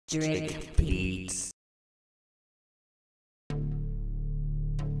Drake Beats.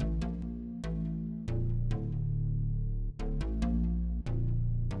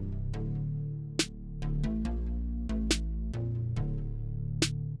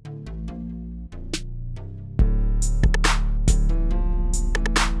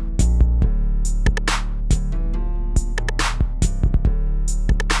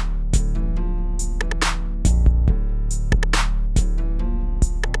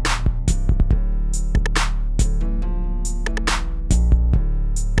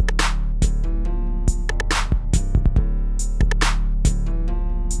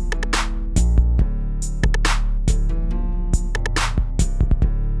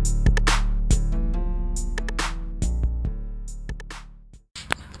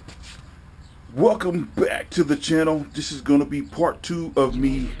 Welcome back to the channel. This is going to be part 2 of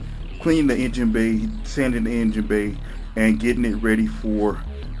me cleaning the engine bay, sanding the engine bay, and getting it ready for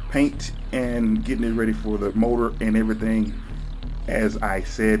paint and getting it ready for the motor and everything, as I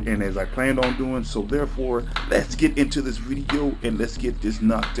said and as I planned on doing. So therefore, let's get into this video and let's get this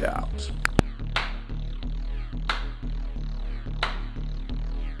knocked out.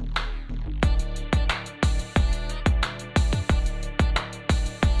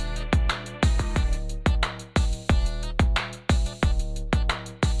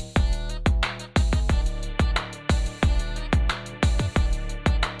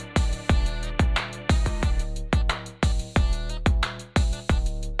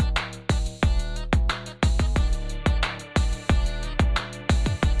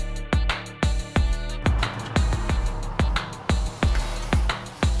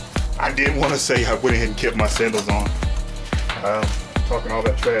 I did want to say I went ahead and kept my sandals on. Talking all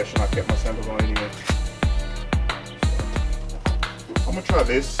that trash and I kept my sandals on anyway. So, I'm going to try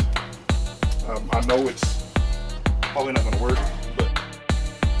this. I know it's probably not going to work, but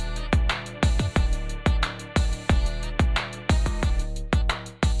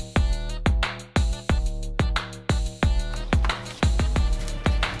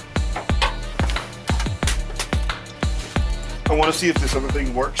I want to see if this other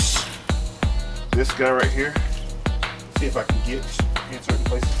thing works. This guy right here. See if I can get in certain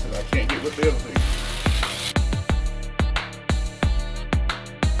places that I can't get with the other thing.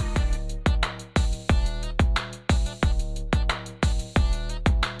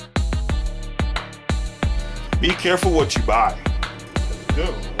 Be careful what you buy.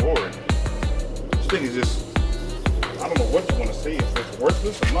 Good Lord. This thing is just, I don't know what you want to say, if it's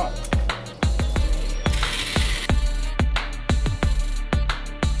worthless or not.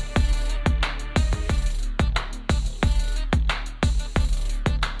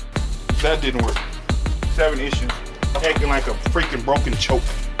 That didn't work. It's having issues. Acting like a freaking broken choke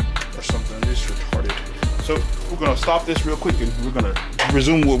or something. It's retarded. So we're gonna stop this real quick and we're gonna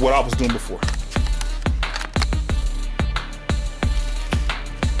resume with what I was doing before.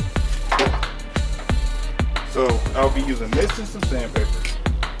 So I'll be using this and some sandpaper.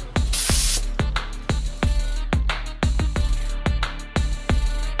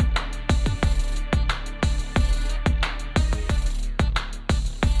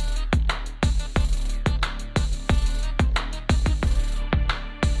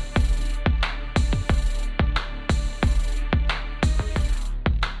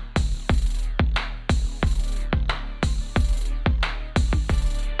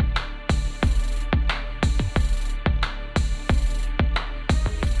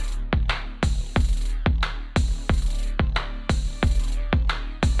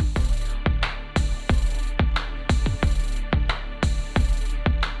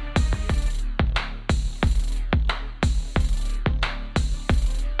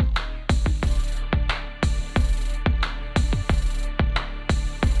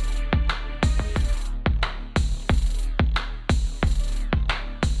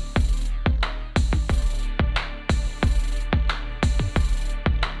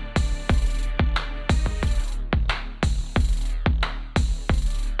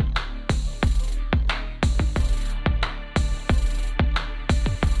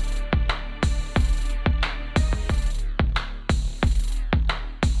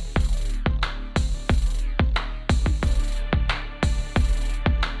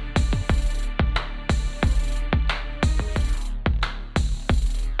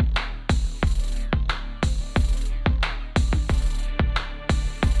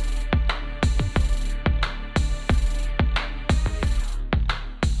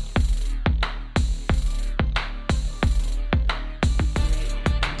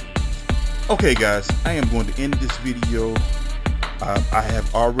 Okay guys, I am going to end this video. I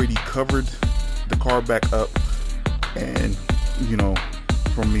have already covered the car back up, and you know,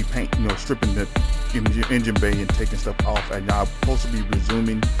 from me stripping the engine bay and taking stuff off, and I'm supposed to be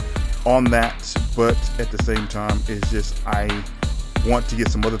resuming on that, but at the same time, it's just I want to get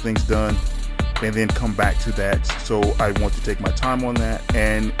some other things done and then come back to that. So I want to take my time on that,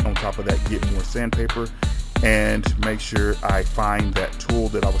 and on top of that, get more sandpaper and make sure I find that tool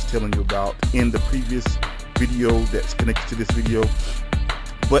that I was telling you about in the previous video that's connected to this video.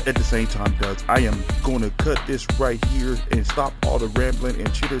 But at the same time, guys, I am going to cut this right here and stop all the rambling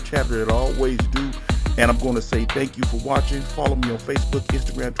and chitter chatter that I always do. And I'm going to say thank you for watching. Follow me on Facebook,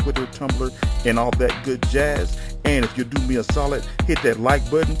 Instagram, Twitter, Tumblr, and all that good jazz. And if you do me a solid, hit that like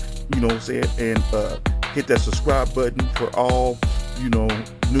button, you know what I'm saying, and hit that subscribe button for all,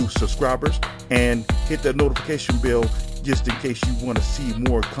 new subscribers, and hit that notification bell just in case you want to see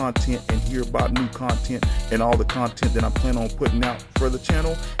more content and hear about new content and all the content that I'm planning on putting out for the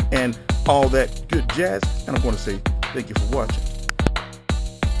channel and all that good jazz. And I'm going to say thank you for watching.